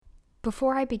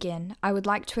Before I begin, I would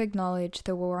like to acknowledge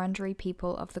the Wurundjeri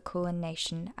people of the Kulin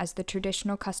Nation as the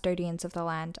traditional custodians of the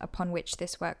land upon which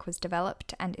this work was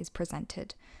developed and is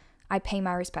presented. I pay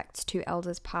my respects to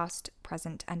elders past,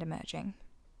 present, and emerging.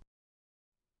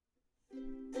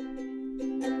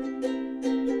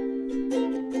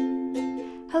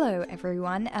 Hello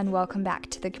everyone, and welcome back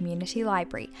to the Community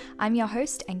Library. I'm your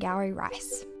host, Ngawi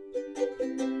Rice.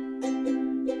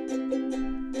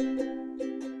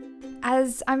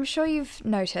 As I'm sure you've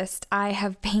noticed, I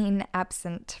have been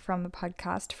absent from the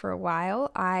podcast for a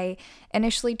while. I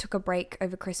initially took a break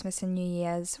over Christmas and New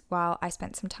Year's while I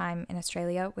spent some time in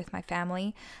Australia with my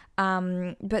family.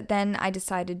 But then I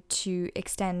decided to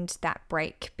extend that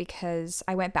break because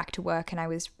I went back to work and I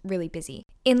was really busy.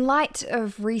 In light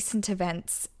of recent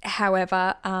events,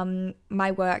 however,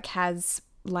 my work has,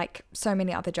 like so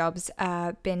many other jobs,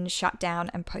 been shut down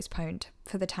and postponed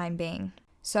for the time being.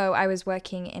 So I was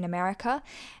working in America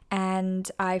and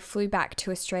I flew back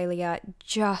to Australia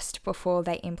just before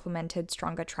they implemented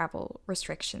stronger travel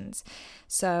restrictions.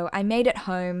 So I made it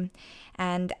home,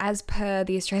 and as per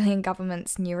the Australian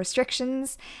government's new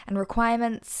restrictions and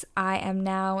requirements, I am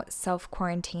now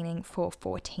self-quarantining for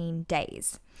 14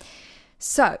 days.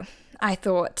 So I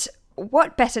thought,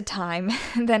 what better time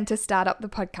than to start up the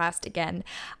podcast again?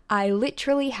 I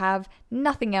literally have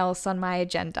nothing else on my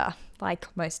agenda, like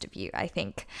most of you, I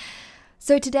think.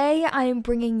 So today I am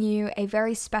bringing you a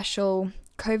very special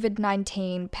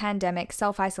COVID-19 pandemic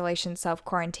self-isolation,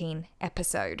 self-quarantine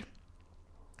episode.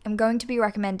 I'm going to be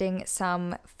recommending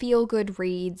some feel-good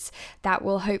reads that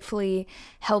will hopefully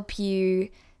help you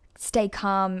stay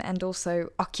calm and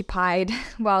also occupied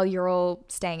while you're all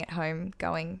staying at home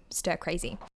going stir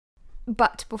crazy.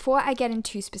 But before I get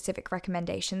into specific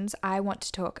recommendations, I want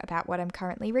to talk about what I'm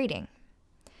currently reading.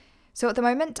 So at the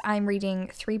moment, I'm reading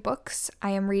 3 books.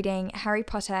 I am reading Harry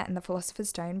Potter and the Philosopher's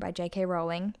Stone by J.K.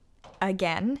 Rowling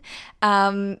again.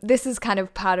 This is kind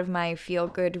of part of my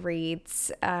feel-good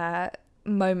reads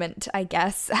moment, I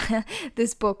guess.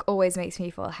 This book always makes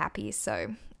me feel happy,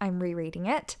 so I'm rereading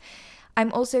it.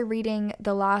 I'm also reading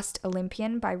The Last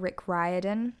Olympian by Rick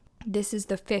Riordan. This is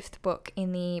the 5th book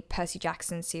in the Percy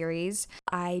Jackson series.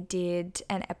 I did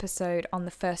an episode on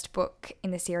the first book in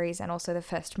the series and also the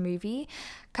first movie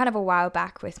kind of a while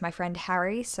back with my friend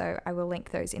Harry, so I will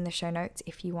link those in the show notes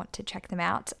if you want to check them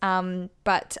out.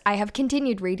 But I have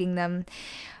continued reading them,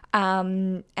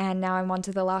 and now I'm on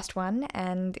to the last one,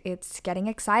 and it's getting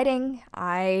exciting.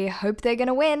 I hope they're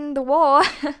gonna win the war.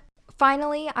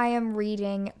 Finally, I am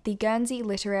reading The Guernsey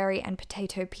Literary and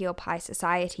Potato Peel Pie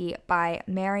Society by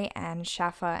Mary Ann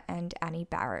Schaffer and Annie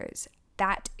Barrows.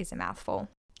 That is a mouthful.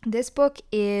 This book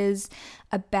is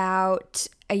about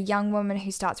a young woman who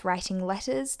starts writing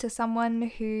letters to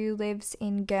someone who lives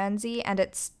in Guernsey, and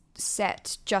it's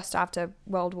set just after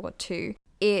World War II.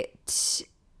 It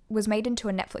was made into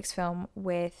a Netflix film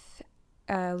with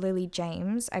Lily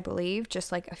James, I believe,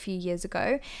 just like a few years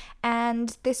ago.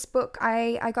 And this book,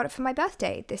 I got it for my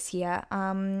birthday this year.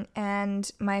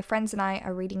 And my friends and I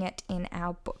are reading it in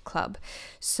our book club.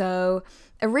 So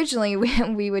originally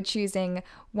we were choosing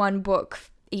one book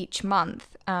each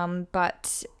month,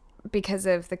 but because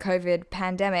of the COVID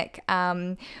pandemic,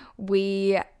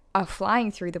 we are flying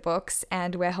through the books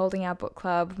and we're holding our book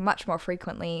club much more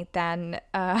frequently than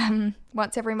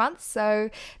once every month. So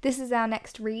this is our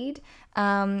next read,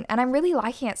 and I'm really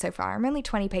liking it so far. I'm only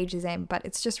 20 pages in, but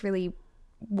it's just really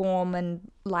warm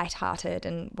and lighthearted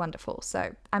and wonderful.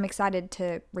 So I'm excited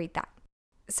to read that.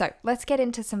 So let's get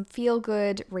into some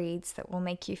feel-good reads that will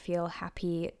make you feel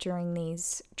happy during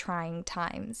these trying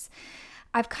times.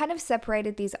 I've kind of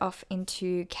separated these off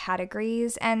into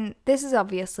categories, and this is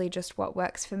obviously just what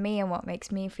works for me and what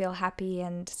makes me feel happy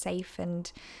and safe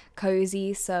and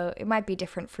cozy, so it might be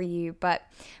different for you. But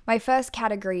my first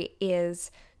category is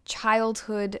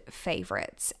childhood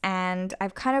favorites, and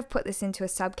I've kind of put this into a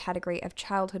subcategory of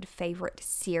childhood favorite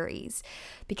series,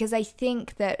 because I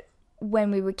think that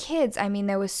when we were kids,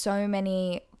 there were so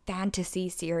many fantasy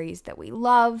series that we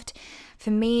loved.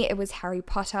 For me, it was Harry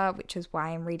Potter, which is why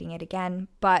I'm reading it again.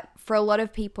 But for a lot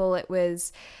of people, it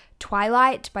was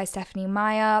Twilight by Stephenie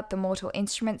Meyer, the Mortal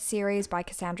Instruments series by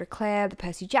Cassandra Clare, the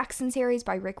Percy Jackson series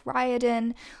by Rick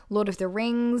Riordan, Lord of the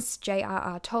Rings,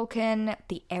 J.R.R. Tolkien,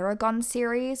 the Eragon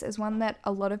series is one that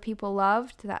a lot of people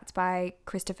loved. That's by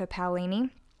Christopher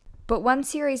Paolini. But one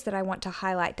series that I want to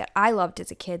highlight that I loved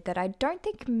as a kid that I don't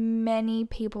think many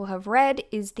people have read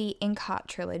is the Inkheart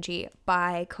trilogy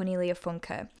by Cornelia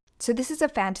Funke. So this is a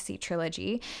fantasy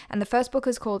trilogy, and the first book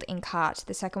is called Inkheart,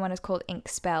 the second one is called Ink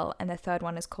Spell, and the third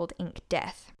one is called Ink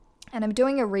Death. And I'm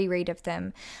doing a reread of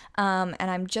them, and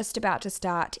I'm just about to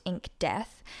start Ink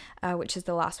Death, which is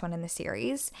the last one in the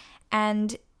series.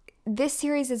 And this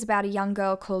series is about a young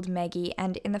girl called Maggie,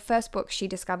 and in the first book, she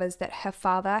discovers that her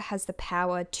father has the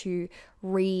power to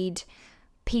read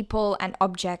people and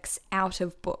objects out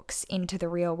of books into the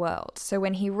real world. So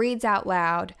when he reads out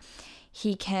loud,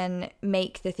 he can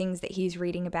make the things that he's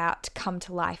reading about come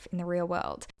to life in the real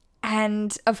world.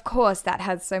 And of course, that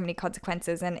has so many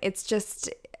consequences, and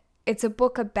it's a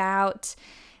book about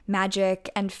magic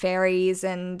and fairies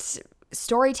and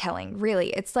storytelling,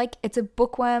 really. It's a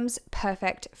bookworm's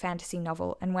perfect fantasy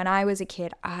novel. And when I was a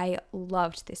kid, I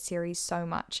loved this series so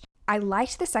much. I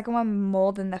liked the second one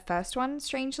more than the first one,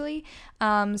 strangely.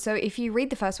 So if you read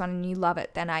the first one and you love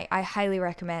it, then I highly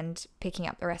recommend picking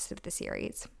up the rest of the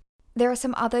series. There are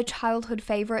some other childhood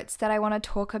favorites that I want to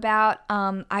talk about.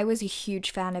 I was a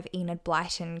huge fan of Enid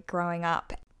Blyton growing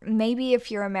up. Maybe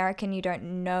if you're American, you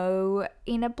don't know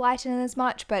Enid Blyton as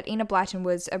much, but Enid Blyton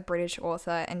was a British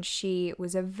author and she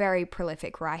was a very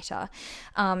prolific writer.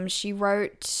 She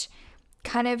wrote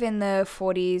kind of in the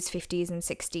 40s, 50s, and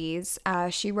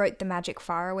 60s. She wrote The Magic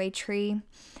Faraway Tree.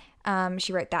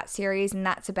 She wrote that series, and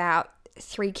that's about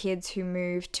 3 kids who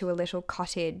move to a little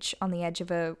cottage on the edge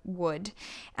of a wood,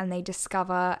 and they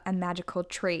discover a magical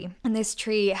tree. And this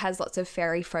tree has lots of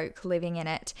fairy folk living in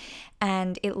it,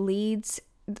 and it leads,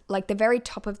 like the very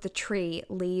top of the tree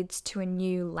leads to a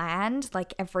new land,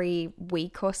 like every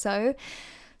week or so.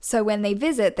 So when they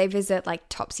visit like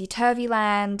Topsy-Turvy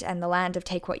Land and the Land of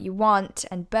Take What You Want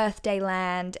and Birthday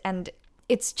Land, and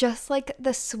it's just like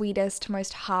the sweetest,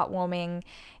 most heartwarming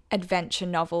adventure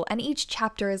novel. And each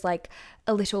chapter is like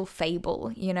a little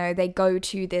fable. You know, they go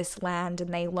to this land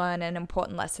and they learn an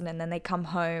important lesson, and then they come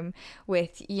home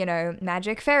with, you know,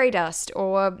 magic fairy dust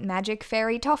or magic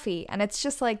fairy toffee. And it's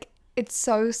just like, it's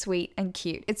so sweet and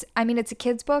cute. It's a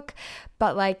kid's book,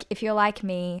 but like if you're like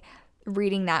me,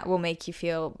 reading that will make you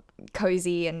feel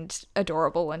cozy and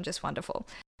adorable and just wonderful.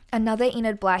 Another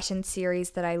Enid Blyton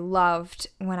series that I loved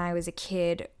when I was a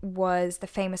kid was the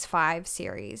Famous Five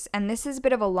series. And this is a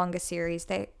bit of a longer series.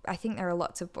 I think there are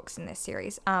lots of books in this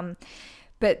series.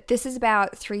 But this is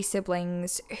about 3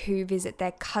 siblings who visit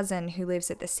their cousin who lives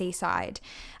at the seaside.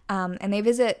 And they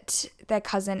visit their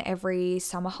cousin every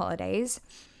summer holidays.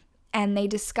 And they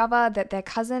discover that their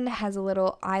cousin has a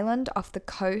little island off the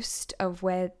coast of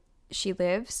where she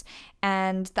lives,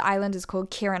 and the island is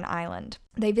called Kirin Island.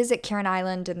 They visit Kirin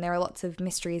Island, and there are lots of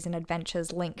mysteries and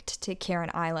adventures linked to Kirin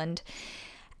Island.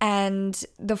 And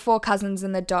the 4 cousins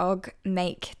and the dog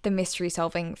make the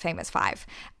mystery-solving Famous Five.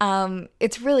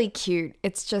 It's really cute.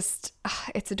 It's just,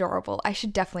 it's adorable. I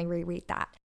should definitely reread that.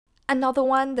 Another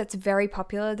one that's very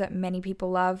popular that many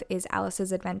people love is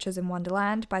Alice's Adventures in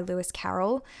Wonderland by Lewis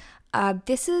Carroll.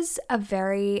 This is a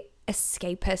very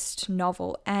escapist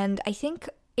novel, and I think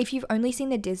if you've only seen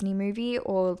the Disney movie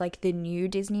or like the new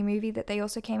Disney movie that they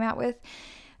also came out with,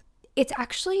 it's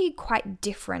actually quite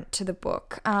different to the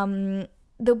book.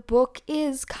 The book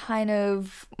is kind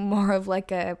of more of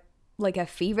like a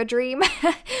fever dream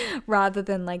rather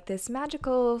than like this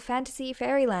magical fantasy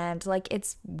fairyland. Like,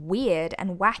 it's weird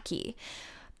and wacky,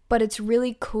 but it's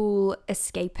really cool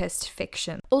escapist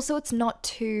fiction. Also, it's not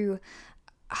too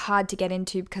hard to get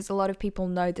into because a lot of people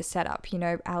know the setup. You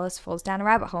know, Alice falls down a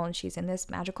rabbit hole and she's in this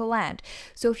magical land.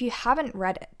 So if you haven't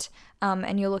read it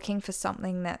and you're looking for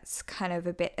something that's kind of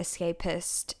a bit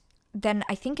escapist, then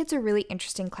I think it's a really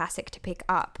interesting classic to pick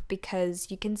up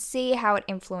because you can see how it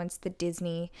influenced the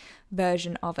Disney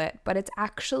version of it, but it's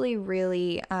actually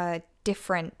really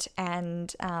different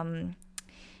and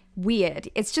weird.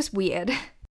 It's just weird.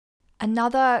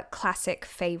 Another classic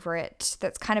favorite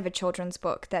that's kind of a children's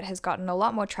book that has gotten a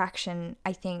lot more traction,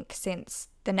 I think, since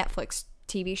the Netflix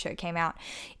TV show came out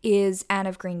is Anne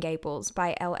of Green Gables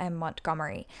by L.M.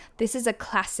 Montgomery. This is a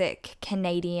classic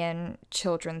Canadian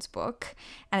children's book,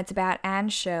 and it's about Anne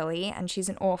Shirley, and she's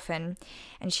an orphan,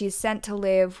 and she's sent to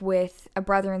live with a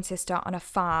brother and sister on a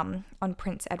farm on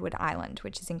Prince Edward Island,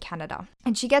 which is in Canada.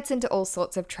 And she gets into all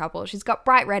sorts of trouble. She's got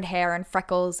bright red hair and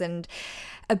freckles and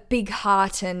a big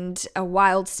heart and a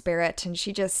wild spirit, and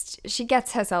she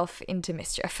gets herself into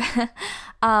mischief.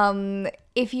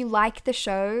 If you like the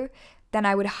show, then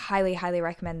I would highly, highly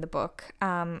recommend the book.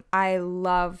 I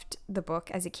loved the book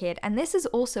as a kid. And this is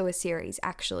also a series,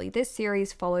 actually. This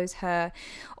series follows her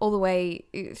all the way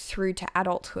through to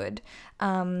adulthood.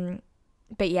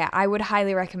 But yeah, I would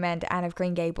highly recommend Anne of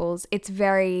Green Gables. It's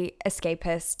very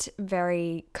escapist,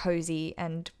 very cozy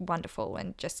and wonderful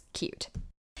and just cute.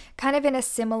 Kind of in a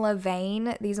similar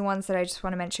vein, these are ones that I just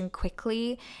want to mention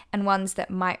quickly and ones that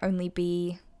might only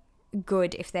be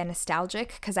good if they're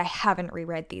nostalgic because I haven't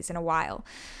reread these in a while.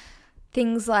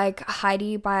 Things like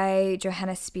Heidi by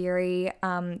Johanna Spyri,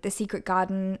 The Secret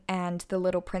Garden, and The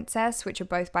Little Princess, which are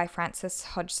both by Frances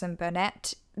Hodgson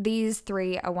Burnett. These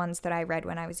three are ones that I read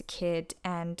when I was a kid,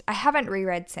 and I haven't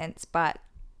reread since, but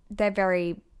they're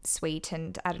very sweet,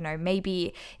 and I don't know,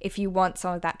 maybe if you want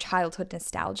some of that childhood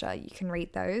nostalgia, you can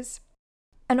read those.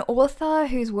 An author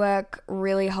whose work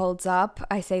really holds up,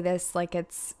 I say this like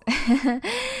it's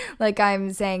like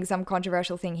I'm saying some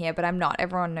controversial thing here, but I'm not.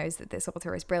 Everyone knows that this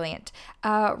author is brilliant.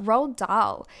 Roald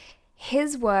Dahl.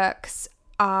 His works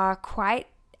are quite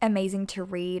amazing to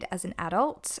read as an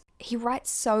adult. He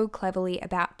writes so cleverly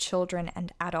about children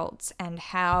and adults and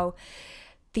how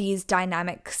these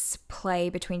dynamics play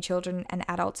between children and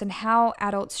adults and how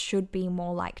adults should be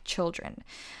more like children.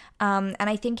 And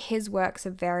I think his works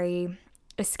are very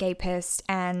escapist,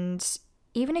 and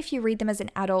even if you read them as an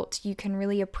adult, you can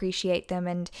really appreciate them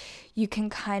and you can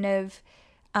kind of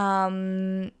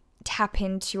tap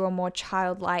into a more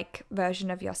childlike version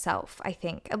of yourself, I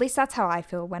think. At least that's how I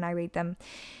feel when I read them.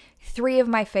 Three of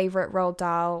my favorite Roald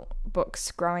Dahl books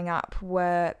growing up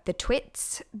were The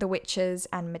Twits, The Witches,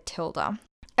 and Matilda.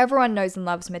 Everyone knows and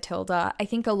loves Matilda. I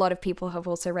think a lot of people have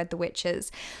also read The Witches,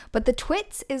 but The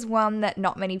Twits is one that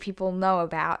not many people know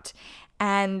about.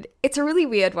 And it's a really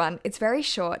weird one. It's very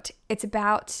short. It's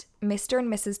about Mr.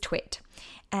 and Mrs. Twit.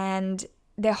 And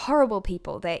they're horrible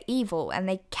people. They're evil. And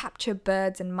they capture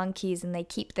birds and monkeys and they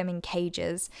keep them in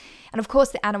cages. And of course,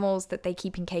 the animals that they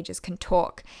keep in cages can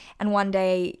talk. And one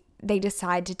day they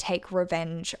decide to take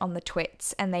revenge on the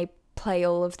Twits. And they play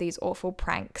all of these awful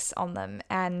pranks on them.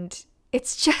 And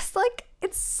it's just like,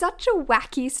 it's such a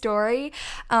wacky story.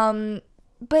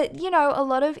 But, you know, a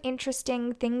lot of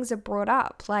interesting things are brought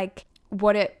up. Like,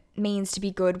 what it means to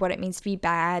be good, what it means to be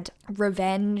bad,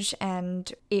 revenge,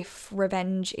 and if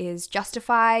revenge is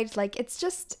justified. Like, it's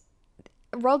just,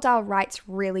 Roald Dahl writes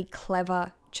really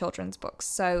clever children's books.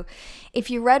 So if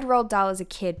you read Roald Dahl as a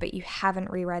kid but you haven't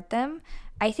reread them,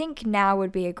 I think now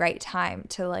would be a great time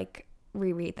to like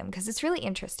reread them because it's really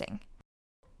interesting.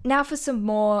 Now for some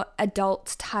more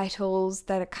adult titles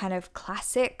that are kind of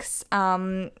classics.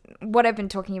 What I've been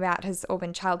talking about has all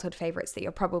been childhood favorites that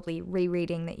you're probably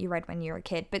rereading that you read when you were a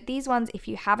kid. But these ones, if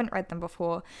you haven't read them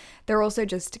before, they're also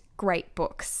just great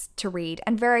books to read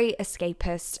and very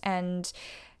escapist and,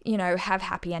 you know, have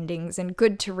happy endings and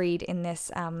good to read in this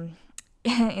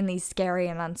in these scary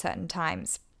and uncertain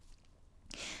times.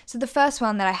 So the first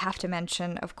one that I have to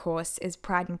mention, of course, is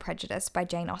Pride and Prejudice by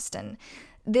Jane Austen.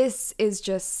 This is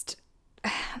just,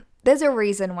 there's a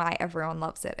reason why everyone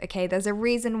loves it, okay? There's a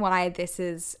reason why this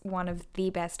is one of the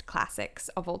best classics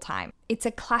of all time. It's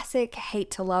a classic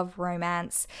hate-to-love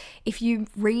romance. If you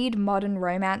read modern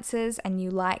romances and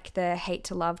you like the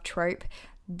hate-to-love trope,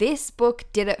 this book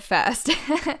did it first.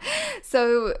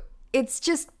 So it's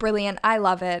just brilliant. I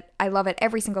love it. I love it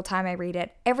every single time I read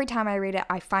it. Every time I read it,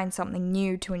 I find something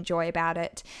new to enjoy about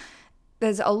it.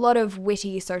 There's a lot of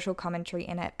witty social commentary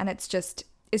in it, and it's just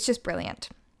brilliant.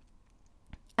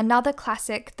 Another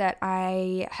classic that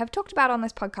I have talked about on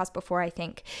this podcast before, I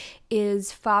think,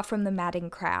 is Far from the Madding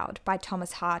Crowd by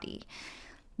Thomas Hardy.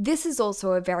 This is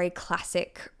also a very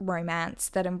classic romance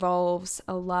that involves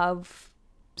a love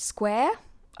square,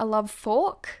 a love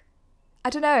fork. I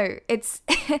don't know. It's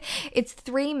it's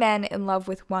three men in love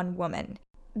with one woman.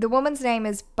 The woman's name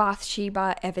is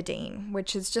Bathsheba Everdeen,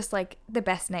 which is just like the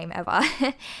best name ever.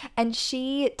 And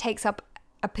she takes up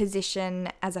a position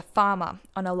as a farmer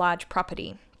on a large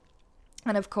property.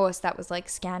 And of course, that was like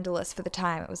scandalous for the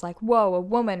time. It was like, whoa, a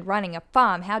woman running a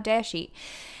farm, how dare she?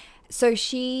 So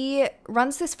she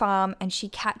runs this farm and she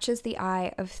catches the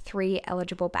eye of three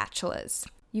eligible bachelors.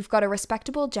 You've got a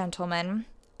respectable gentleman,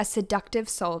 a seductive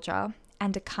soldier,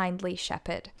 and a kindly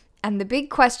shepherd. And the big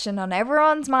question on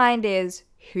everyone's mind is,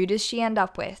 who does she end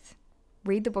up with?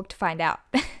 Read the book to find out.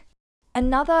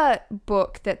 Another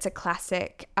book that's a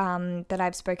classic that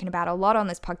I've spoken about a lot on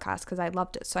this podcast because I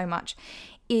loved it so much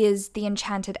is The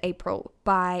Enchanted April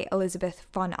by Elizabeth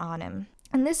von Arnim.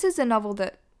 And this is a novel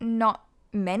that not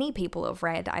many people have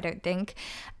read, I don't think.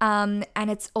 And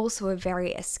it's also a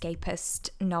very escapist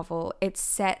novel. It's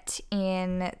set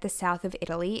in the south of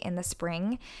Italy in the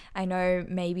spring. I know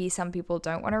maybe some people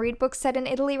don't want to read books set in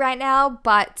Italy right now,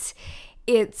 but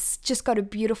it's just got a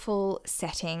beautiful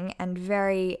setting and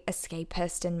very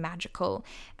escapist and magical.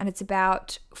 And it's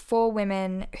about four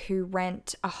women who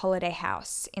rent a holiday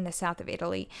house in the south of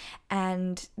Italy.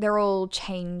 And they're all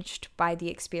changed by the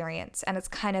experience. And it's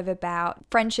kind of about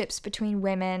friendships between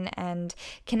women and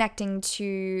connecting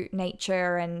to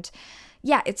nature. And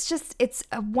yeah, it's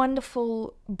a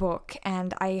wonderful book.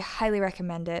 And I highly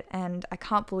recommend it. And I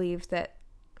can't believe that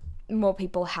more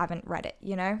people haven't read it,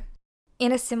 you know?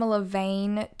 In a similar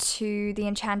vein to The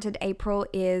Enchanted April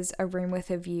is A Room with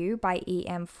a View by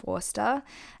E.M. Forster.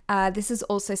 This is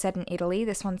also set in Italy.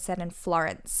 This one's set in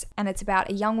Florence. And it's about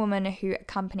a young woman who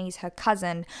accompanies her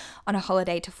cousin on a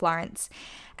holiday to Florence.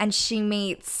 And she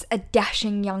meets a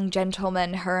dashing young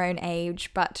gentleman her own age,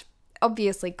 but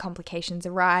obviously complications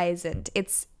arise, and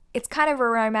it's kind of a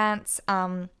romance,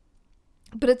 but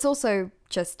it's also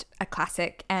just a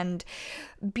classic and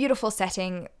beautiful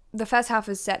setting. The first half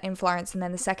is set in Florence, and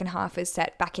then the second half is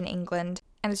set back in England.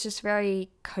 And it's just very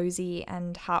cozy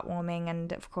and heartwarming,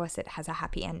 and of course it has a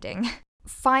happy ending.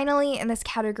 Finally, in this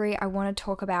category, I want to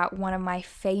talk about one of my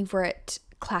favorite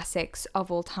classics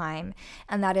of all time,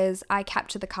 and that is I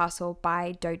Capture the Castle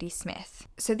by Dodie Smith.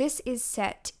 So this is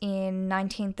set in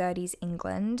 1930s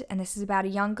England, and this is about a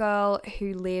young girl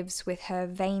who lives with her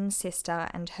vain sister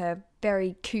and her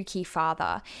very kooky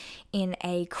father in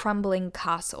a crumbling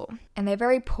castle. And they're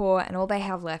very poor, and all they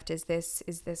have left is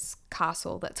this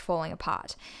castle that's falling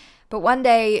apart. But one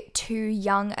day, two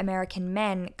young American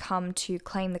men come to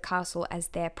claim the castle as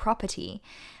their property.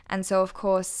 And so, of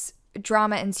course,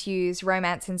 drama ensues,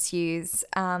 romance ensues,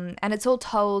 and it's all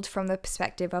told from the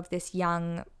perspective of this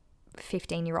young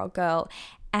 15-year-old girl,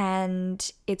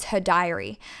 and it's her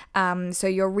diary. So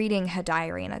you're reading her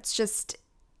diary, and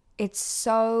it's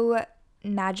so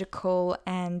magical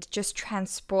and just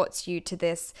transports you to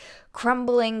this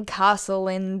crumbling castle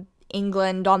in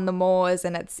England on the moors,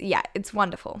 and it's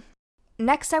wonderful.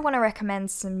 Next, I want to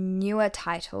recommend some newer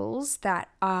titles that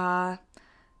are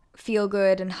feel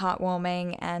good and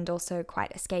heartwarming and also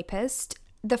quite escapist.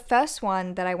 The first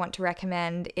one that I want to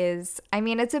recommend is,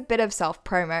 it's a bit of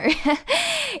self-promo.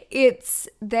 It's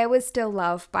There Was Still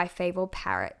Love by Fable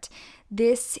Parrott.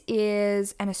 This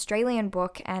is an Australian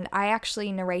book, and I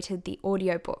actually narrated the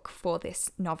audiobook for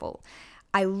this novel.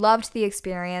 I loved the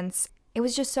experience. It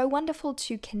was just so wonderful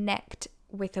to connect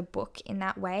with a book in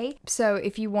that way. So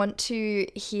if you want to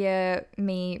hear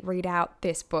me read out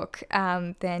this book,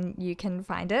 then you can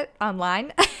find it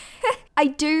online. I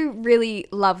do really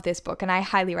love this book, and I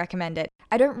highly recommend it.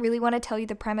 I don't really want to tell you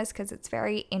the premise because it's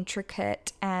very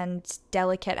intricate and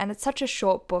delicate, and it's such a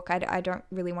short book, I don't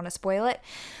really want to spoil it.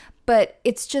 But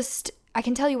it's just, I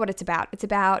can tell you what it's about. It's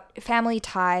about family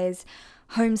ties,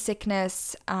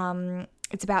 homesickness,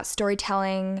 it's about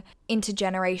storytelling,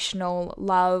 intergenerational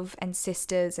love and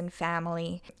sisters and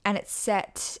family. And it's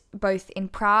set both in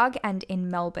Prague and in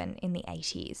Melbourne in the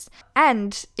 80s.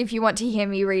 And if you want to hear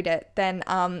me read it, then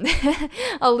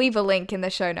I'll leave a link in the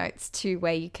show notes to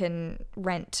where you can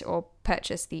rent or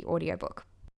purchase the audiobook.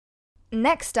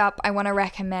 Next up, I want to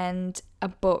recommend a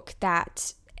book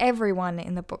that everyone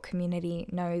in the book community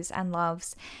knows and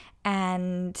loves,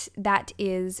 and that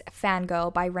is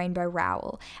Fangirl by Rainbow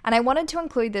Rowell. And I wanted to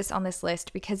include this on this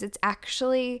list because it's a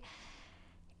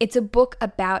book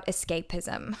about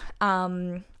escapism.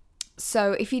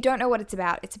 So if you don't know what it's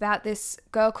about this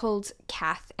girl called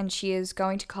Kath, and she is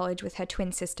going to college with her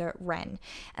twin sister Ren,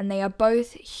 and they are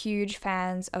both huge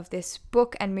fans of this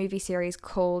book and movie series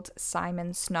called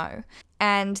Simon Snow.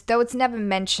 And though it's never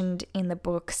mentioned in the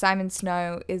book, Simon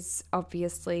Snow is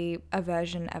obviously a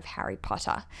version of Harry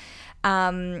Potter.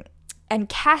 And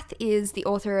Kath is the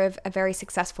author of a very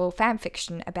successful fan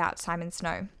fiction about Simon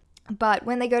Snow. But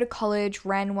when they go to college,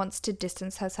 Ren wants to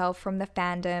distance herself from the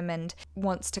fandom and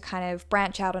wants to kind of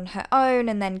branch out on her own,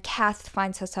 and then Kath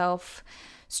finds herself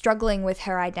struggling with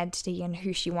her identity and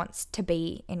who she wants to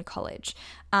be in college.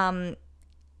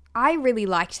 I really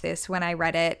liked this when I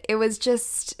read it. It was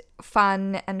just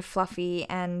fun and fluffy,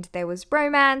 and there was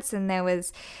romance, and there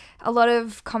was a lot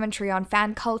of commentary on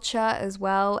fan culture as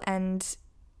well, and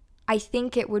I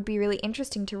think it would be really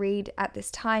interesting to read at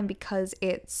this time because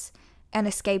it's an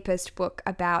escapist book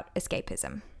about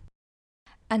escapism.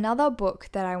 Another book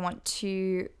that I want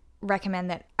to recommend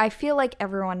that I feel like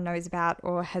everyone knows about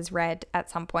or has read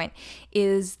at some point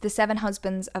is The Seven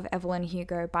Husbands of Evelyn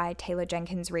Hugo by Taylor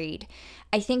Jenkins Reid.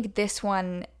 I think this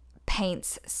one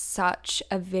paints such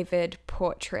a vivid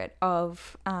portrait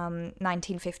of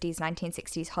 1950s,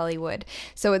 1960s Hollywood.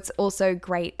 So it's also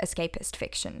great escapist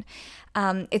fiction.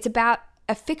 It's about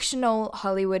a fictional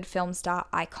Hollywood film star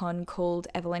icon called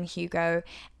Evelyn Hugo,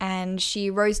 and she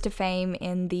rose to fame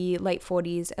in the late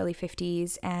 40s, early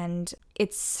 50s, and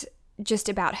it's just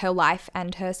about her life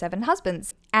and her 7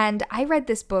 husbands. And I read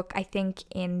this book, I think,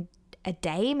 in a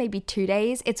day, maybe 2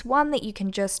 days. It's one that you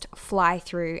can just fly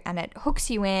through, and it hooks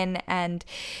you in, and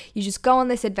you just go on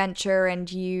this adventure,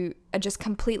 and you are just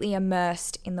completely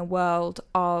immersed in the world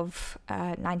of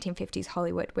 1950s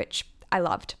Hollywood, which I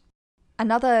loved.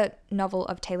 Another novel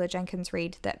of Taylor Jenkins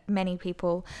Reid that many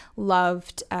people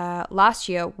loved last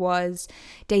year was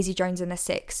Daisy Jones and the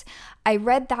Six. I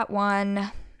read that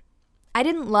one. I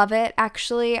didn't love it,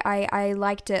 actually. I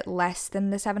liked it less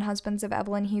than The Seven Husbands of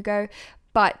Evelyn Hugo.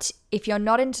 But if you're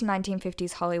not into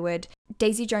 1950s Hollywood,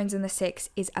 Daisy Jones and the Six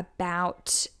is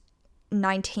about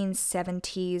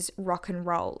 1970s rock and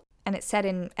roll. And it's set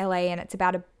in LA, and it's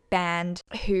about a band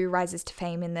who rises to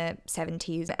fame in the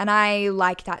 70s. And I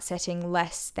like that setting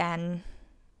less than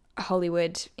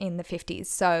Hollywood in the 50s.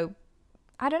 So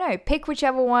I don't know, pick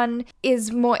whichever one is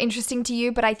more interesting to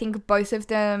you, but I think both of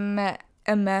them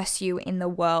immerse you in the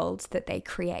world that they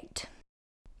create.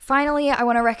 Finally, I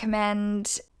want to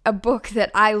recommend a book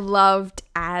that I loved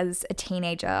as a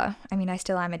teenager. I mean, I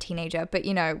still am a teenager, but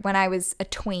when I was a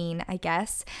tween, I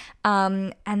guess.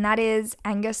 And that is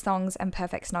Angus Thongs and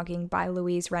Perfect Snogging by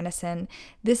Louise Renison.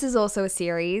 This is also a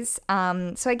series.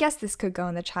 So I guess this could go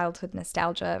in the childhood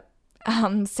nostalgia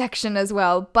section as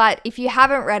well. But if you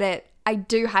haven't read it, I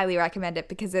do highly recommend it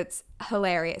because it's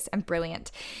hilarious and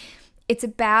brilliant. It's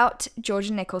about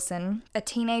Georgia Nicholson, a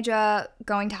teenager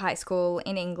going to high school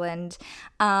in England,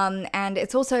 and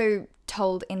it's also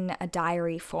told in a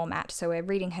diary format, so we're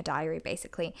reading her diary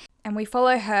basically. And we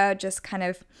follow her just kind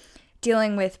of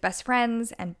dealing with best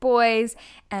friends and boys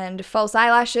and false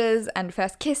eyelashes and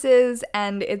first kisses,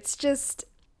 and it's just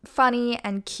funny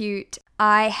and cute.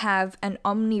 I have an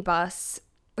omnibus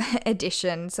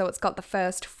edition, so it's got the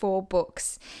first 4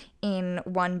 books in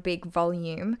one big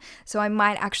volume, so I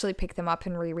might actually pick them up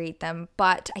and reread them,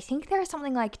 but I think there are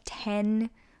something like 10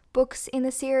 books in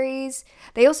the series.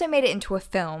 They also made it into a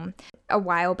film a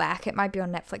while back. It might be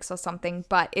on Netflix or something,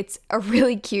 but it's a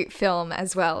really cute film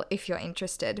as well if you're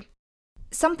interested.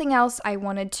 Something else I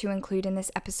wanted to include in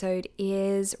this episode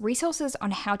is resources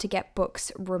on how to get books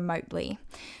remotely.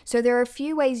 So there are a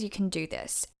few ways you can do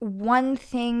this. One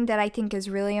thing that I think is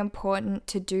really important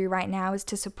to do right now is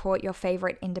to support your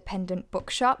favorite independent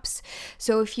bookshops.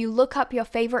 So if you look up your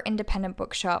favorite independent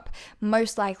bookshop,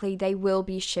 most likely they will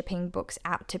be shipping books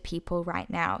out to people right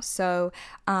now. So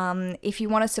if you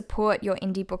want to support your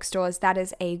indie bookstores, that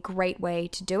is a great way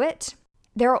to do it.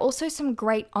 There are also some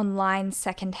great online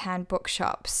secondhand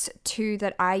bookshops. 2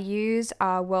 that I use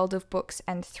are World of Books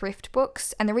and Thrift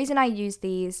Books. And the reason I use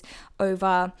these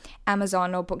over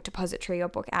Amazon or Book Depository or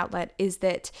Book Outlet is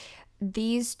that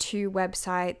these 2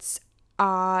 websites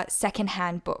are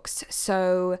secondhand books.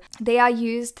 So they are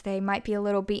used, they might be a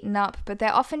little beaten up, but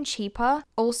they're often cheaper.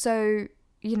 Also,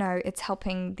 it's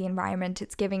helping the environment.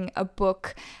 It's giving a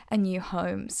book a new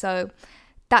home. So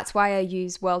that's why I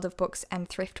use World of Books and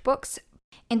Thrift Books.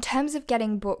 In terms of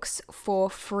getting books for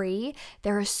free,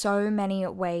 there are so many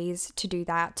ways to do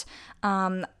that.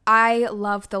 I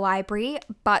love the library,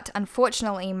 but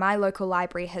unfortunately my local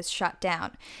library has shut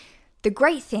down. The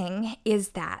great thing is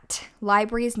that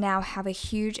libraries now have a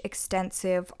huge,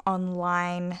 extensive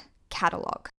online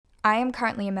catalogue. I am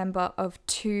currently a member of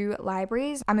 2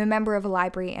 libraries. I'm a member of a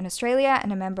library in Australia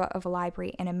and a member of a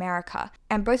library in America.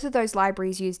 And both of those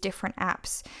libraries use different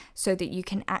apps so that you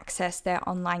can access their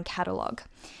online catalogue.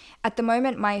 At the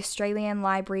moment, my Australian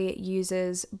library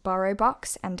uses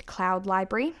BorrowBox and Cloud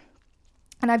Library.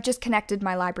 And I've just connected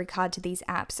my library card to these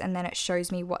apps, and then it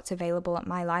shows me what's available at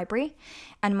my library.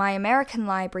 And my American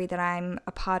library that I'm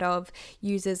a part of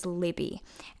uses Libby.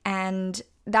 And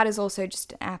that is also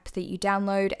just an app that you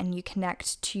download and you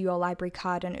connect to your library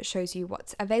card, and it shows you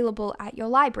what's available at your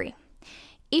library.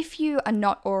 If you are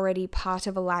not already part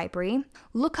of a library,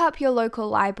 look up your local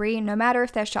library. No matter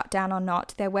if they're shut down or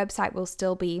not, their website will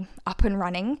still be up and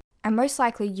running. And most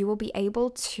likely you will be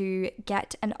able to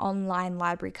get an online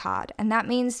library card. And that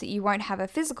means that you won't have a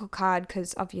physical card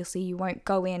because obviously you won't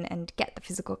go in and get the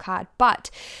physical card,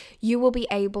 but you will be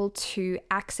able to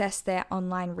access their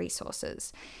online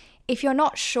resources. If you're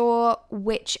not sure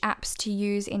which apps to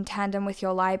use in tandem with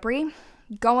your library,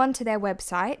 go onto their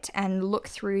website and look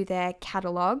through their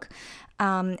catalog,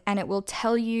 and it will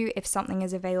tell you if something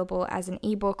is available as an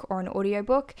ebook or an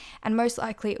audiobook, and most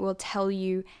likely it will tell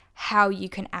you how you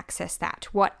can access that,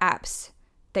 what apps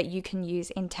that you can use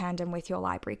in tandem with your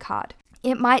library card.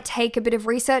 It might take a bit of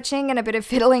researching and a bit of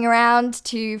fiddling around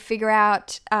to figure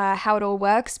out how it all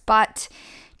works, but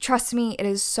trust me, it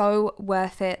is so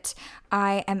worth it.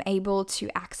 I am able to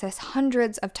access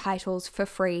hundreds of titles for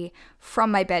free from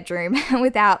my bedroom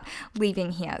without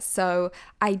leaving here. So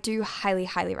I do highly,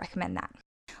 highly recommend that.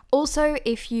 Also,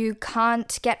 if you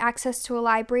can't get access to a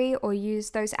library or use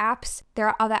those apps, there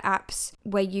are other apps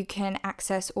where you can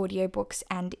access audiobooks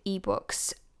and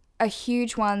ebooks. A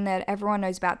huge one that everyone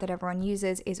knows about, that everyone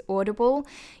uses, is Audible.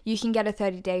 You can get a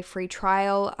 30-day free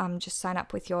trial. Just sign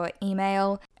up with your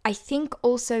email. I think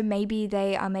also maybe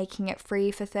they are making it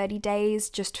free for 30 days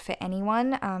just for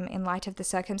anyone in light of the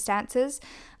circumstances.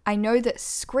 I know that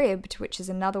Scribd, which is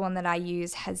another one that I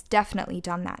use, has definitely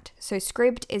done that. So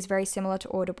Scribd is very similar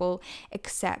to Audible,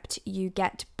 except you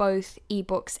get both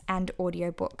ebooks and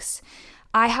audiobooks.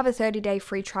 I have a 30-day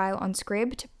free trial on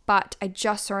Scribd, but I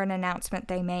just saw an announcement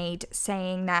they made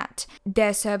saying that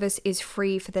their service is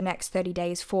free for the next 30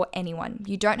 days for anyone.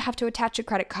 You don't have to attach a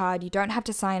credit card, you don't have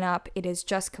to sign up, it is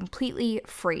just completely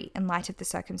free in light of the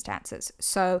circumstances.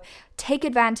 So take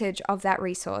advantage of that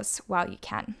resource while you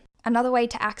can. Another way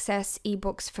to access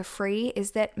ebooks for free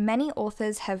is that many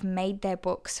authors have made their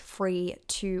books free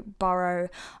to borrow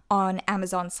on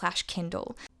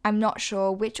Amazon/Kindle. I'm not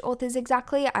sure which authors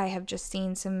exactly. I have just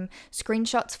seen some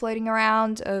screenshots floating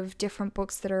around of different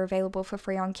books that are available for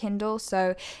free on Kindle.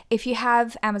 So if you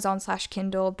have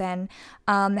Amazon/Kindle, then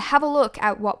have a look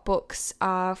at what books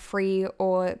are free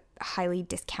or highly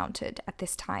discounted at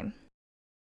this time.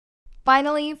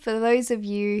 Finally, for those of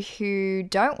you who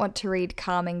don't want to read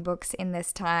calming books in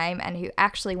this time and who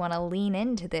actually want to lean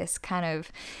into this kind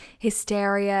of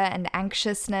hysteria and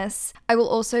anxiousness, I will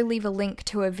also leave a link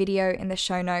to a video in the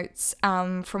show notes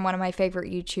from one of my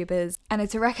favorite YouTubers, and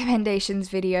it's a recommendations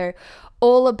video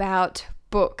all about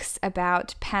books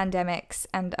about pandemics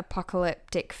and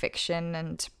apocalyptic fiction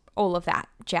and all of that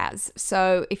jazz.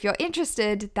 So if you're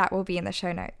interested, that will be in the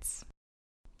show notes.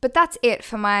 But that's it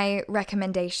for my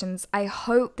recommendations. I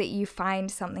hope that you find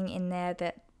something in there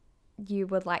that you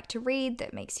would like to read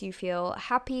that makes you feel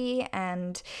happy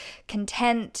and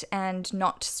content and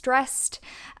not stressed.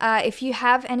 If you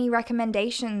have any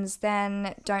recommendations,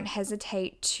 then don't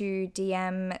hesitate to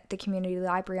DM the community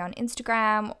library on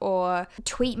Instagram or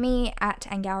tweet me at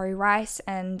Angari Rice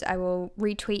and I will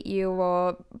retweet you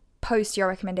or post your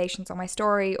recommendations on my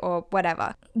story or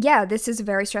whatever. Yeah, this is a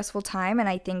very stressful time and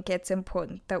I think it's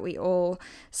important that we all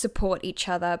support each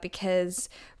other because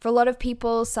for a lot of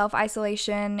people,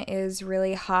 self-isolation is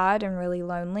really hard and really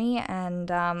lonely,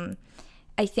 and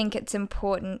I think it's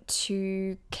important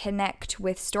to connect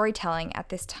with storytelling at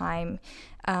this time.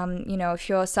 If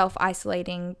you're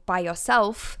self-isolating by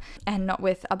yourself and not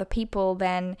with other people,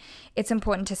 then it's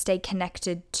important to stay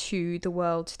connected to the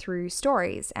world through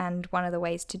stories. And one of the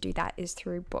ways to do that is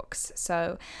through books.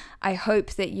 So I hope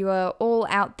that you are all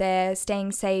out there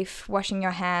staying safe, washing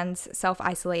your hands,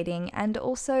 self-isolating, and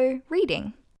also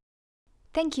reading.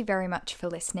 Thank you very much for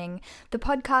listening. The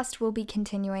podcast will be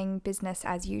continuing business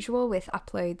as usual with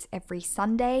uploads every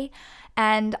Sunday,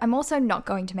 and I'm also not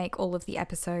going to make all of the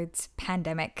episodes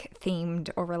pandemic themed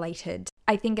or related.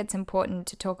 I think it's important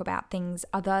to talk about things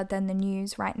other than the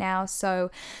news right now,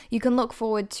 so you can look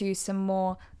forward to some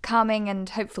more calming and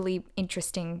hopefully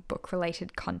interesting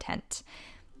book-related content.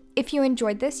 If you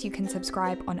enjoyed this, you can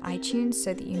subscribe on iTunes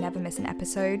so that you never miss an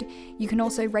episode. You can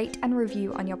also rate and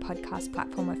review on your podcast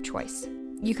platform of choice.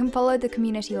 You can follow the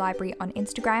Community Library on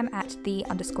Instagram at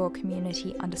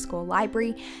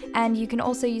 @the_community_library, and you can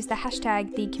also use the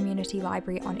hashtag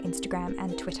 #TheCommunityLibrary on Instagram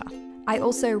and Twitter. I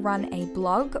also run a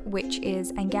blog, which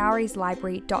is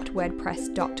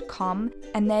angarislibrary.wordpress.com,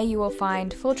 and there you will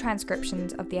find full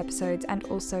transcriptions of the episodes and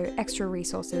also extra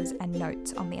resources and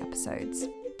notes on the episodes.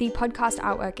 The podcast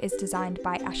artwork is designed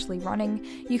by Ashley Ronning.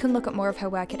 You can look at more of her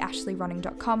work at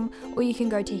ashleyronning.com, or you can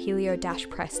go to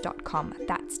helio-press.com.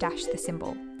 That's dash the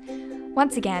symbol.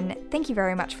 Once again, thank you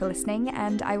very much for listening,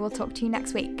 and I will talk to you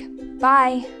next week.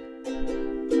 Bye!